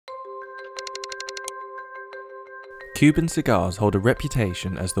Cuban cigars hold a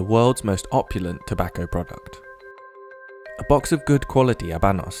reputation as the world's most opulent tobacco product. A box of good quality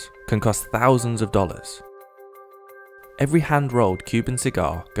Habanos can cost thousands of dollars. Every hand-rolled Cuban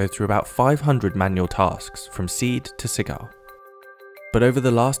cigar goes through about 500 manual tasks from seed to cigar. But over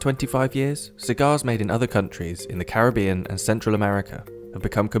the last 25 years, cigars made in other countries in the Caribbean and Central America have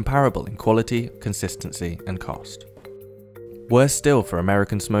become comparable in quality, consistency, and cost. Worse still for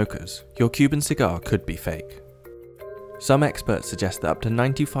American smokers, your Cuban cigar could be fake. Some experts suggest that up to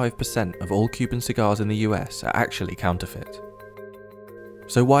 95% of all Cuban cigars in the US are actually counterfeit.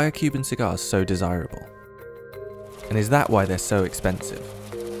 So why are Cuban cigars so desirable? And is that why they're so expensive?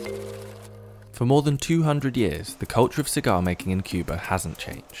 For more than 200 years, the culture of cigar making in Cuba hasn't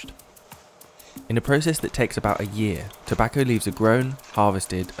changed. In a process that takes about a year, tobacco leaves are grown,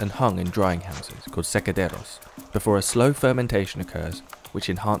 harvested, and hung in drying houses called secaderos before a slow fermentation occurs, which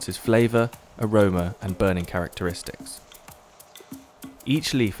enhances flavour, aroma, and burning characteristics.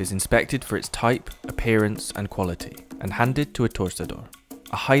 Each leaf is inspected for its type, appearance, and quality, and handed to a torcedor,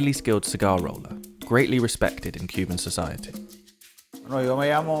 a highly skilled cigar roller, greatly respected in Cuban society. Bueno, yo me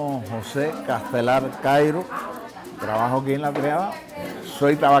llamo José Castelar Cairo, trabajo aquí en La Triada,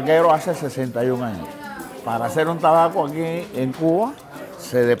 soy tabaquero hace 61 años. Para hacer un tabaco aquí en Cuba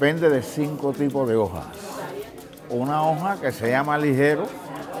se depende de 5 tipos de hojas. Una hoja que se llama ligero,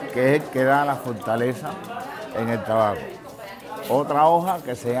 que es el que da la fortaleza en el tabaco. Otra hoja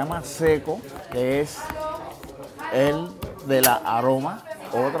que se llama seco, que es el de la aroma.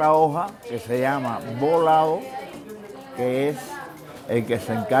 Otra hoja que se llama volado, que es el que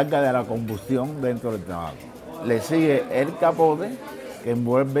se encarga de la combustión dentro del tabaco. Le sigue el capote, que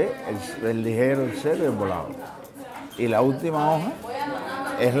envuelve el ligero, el seco y el volado. Y la última hoja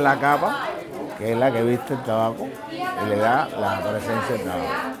es la capa, que es la que viste el tabaco y le da la presencia del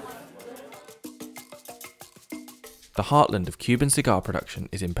tabaco. The heartland of Cuban cigar production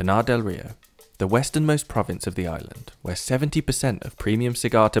is in Pinar del Rio, the westernmost province of the island, where 70% of premium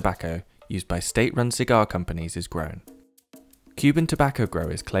cigar tobacco used by state-run cigar companies is grown. Cuban tobacco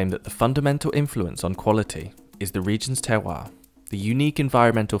growers claim that the fundamental influence on quality is the region's terroir, the unique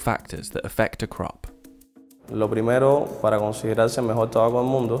environmental factors that affect a crop. Lo primero para considerarse el mejor tabaco del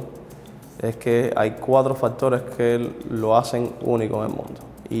mundo es que hay 4 factores que lo hacen único en el mundo,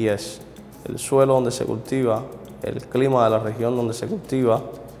 y es el suelo donde se cultiva, el clima de la región donde se cultiva,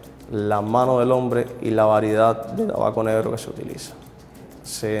 la mano del hombre y la variedad de tabaco negro que se utiliza.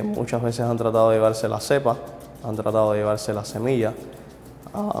 Muchas veces han tratado de llevarse la cepa, han tratado de llevarse la semilla,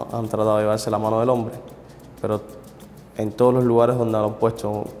 han tratado de llevarse la mano del hombre, pero en todos los lugares donde lo han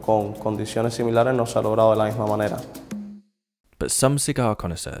puesto con condiciones similares no se ha logrado de la misma manera. But some cigar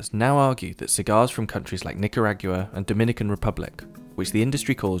connoisseurs now argue that cigars from countries like Nicaragua and Dominican Republic, which the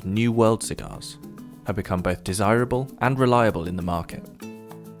industry calls New World cigars, have become both desirable and reliable in the market.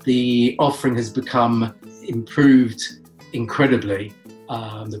 The offering has become improved incredibly.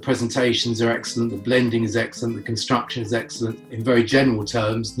 The presentations are excellent, the blending is excellent, the construction is excellent. In very general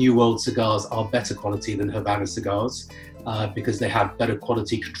terms, New World cigars are better quality than Havana cigars because they have better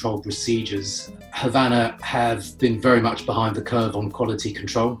quality control procedures. Havana have been very much behind the curve on quality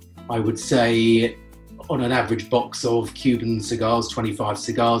control. I would say on an average box of Cuban cigars, 25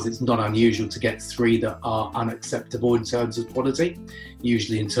 cigars, it's not unusual to get 3 that are unacceptable in terms of quality,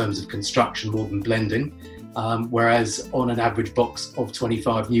 usually in terms of construction more than blending. Whereas on an average box of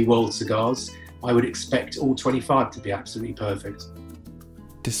 25 New World cigars, I would expect all 25 to be absolutely perfect.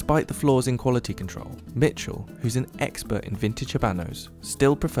 Despite the flaws in quality control, Mitchell, who's an expert in vintage Habanos,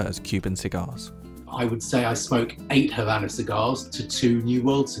 still prefers Cuban cigars. I would say I smoke 8 Havana cigars to 2 New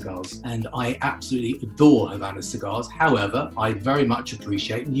World cigars, and I absolutely adore Havana cigars. However, I very much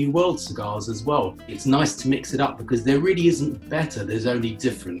appreciate New World cigars as well. It's nice to mix it up because there really isn't better, there's only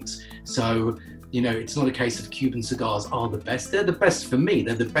different. So, you know, it's not a case of Cuban cigars are the best. They're the best for me,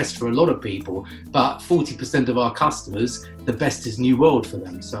 they're the best for a lot of people, but 40% of our customers, the best is New World for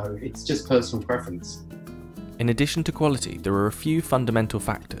them. So it's just personal preference. In addition to quality, there are a few fundamental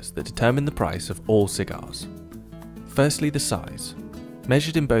factors that determine the price of all cigars. Firstly, the size.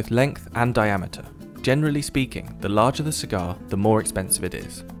 Measured in both length and diameter, generally speaking, the larger the cigar, the more expensive it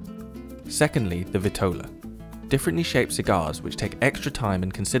is. Secondly, the vitola. Differently shaped cigars which take extra time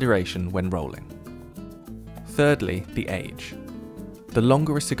and consideration when rolling. Thirdly, the age. The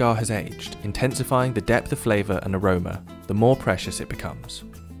longer a cigar has aged, intensifying the depth of flavour and aroma, the more precious it becomes.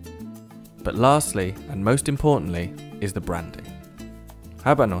 But lastly, and most importantly, is the branding.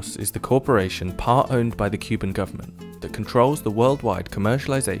 Habanos is the corporation part owned by the Cuban government that controls the worldwide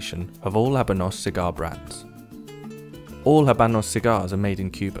commercialization of all Habanos cigar brands. All Habanos cigars are made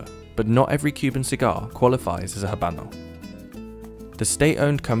in Cuba, but not every Cuban cigar qualifies as a Habano. The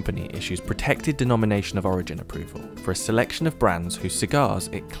state-owned company issues protected denomination of origin approval for a selection of brands whose cigars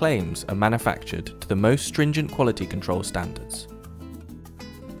it claims are manufactured to the most stringent quality control standards.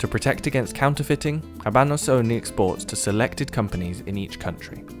 To protect against counterfeiting, Habanos only exports to selected companies in each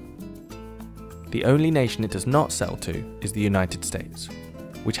country. The only nation it does not sell to is the United States,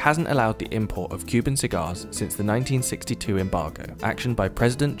 which hasn't allowed the import of Cuban cigars since the 1962 embargo actioned by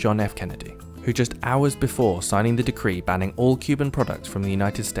President John F. Kennedy, who just hours before signing the decree banning all Cuban products from the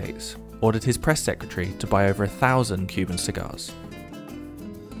United States, ordered his press secretary to buy over 1,000 Cuban cigars.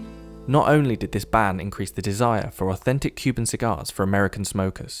 Not only did this ban increase the desire for authentic Cuban cigars for American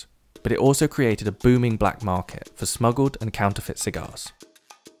smokers, but it also created a booming black market for smuggled and counterfeit cigars.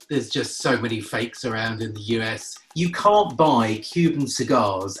 There's just so many fakes around in the US. You can't buy Cuban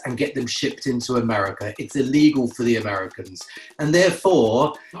cigars and get them shipped into America. It's illegal for the Americans. And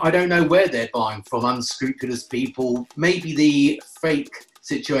therefore, I don't know where they're buying from, unscrupulous people. Maybe the fake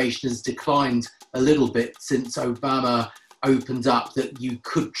situation has declined a little bit since Obama opened up that you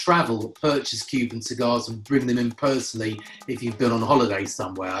could travel, purchase Cuban cigars and bring them in personally if you've been on holiday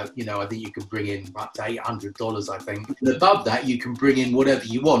somewhere. You know, I think you can bring in up to $800, I think. And above that, you can bring in whatever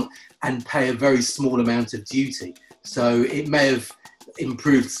you want and pay a very small amount of duty. So it may have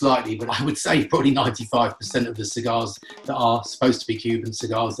improved slightly, but I would say probably 95% of the cigars that are supposed to be Cuban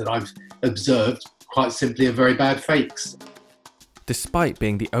cigars that I've observed quite simply are very bad fakes. Despite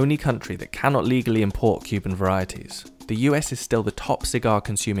being the only country that cannot legally import Cuban varieties, the US is still the top cigar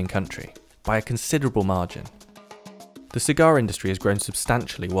consuming country, by a considerable margin. The cigar industry has grown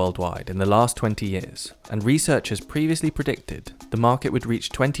substantially worldwide in the last 20 years, and researchers previously predicted the market would reach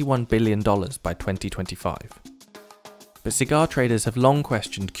 $21 billion by 2025. But cigar traders have long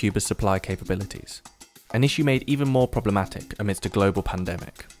questioned Cuba's supply capabilities, an issue made even more problematic amidst a global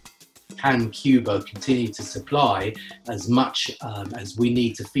pandemic. Can Cuba continue to supply as much as we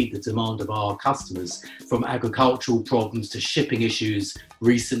need to feed the demand of our customers, from agricultural problems to shipping issues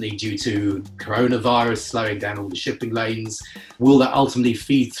recently due to coronavirus slowing down all the shipping lanes? Will that ultimately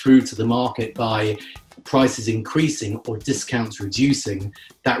feed through to the market by prices increasing or discounts reducing?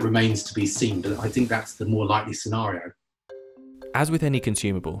 That remains to be seen, but I think that's the more likely scenario. As with any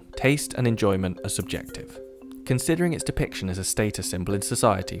consumable, taste and enjoyment are subjective. Considering its depiction as a status symbol in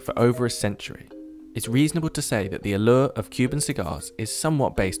society for over a century, it's reasonable to say that the allure of Cuban cigars is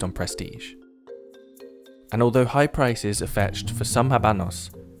somewhat based on prestige. And although high prices are fetched for some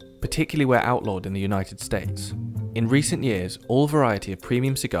Habanos, particularly where outlawed in the United States, in recent years all variety of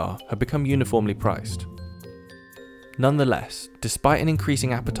premium cigar have become uniformly priced. Nonetheless, despite an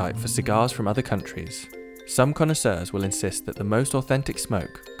increasing appetite for cigars from other countries, some connoisseurs will insist that the most authentic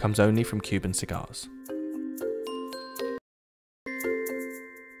smoke comes only from Cuban cigars.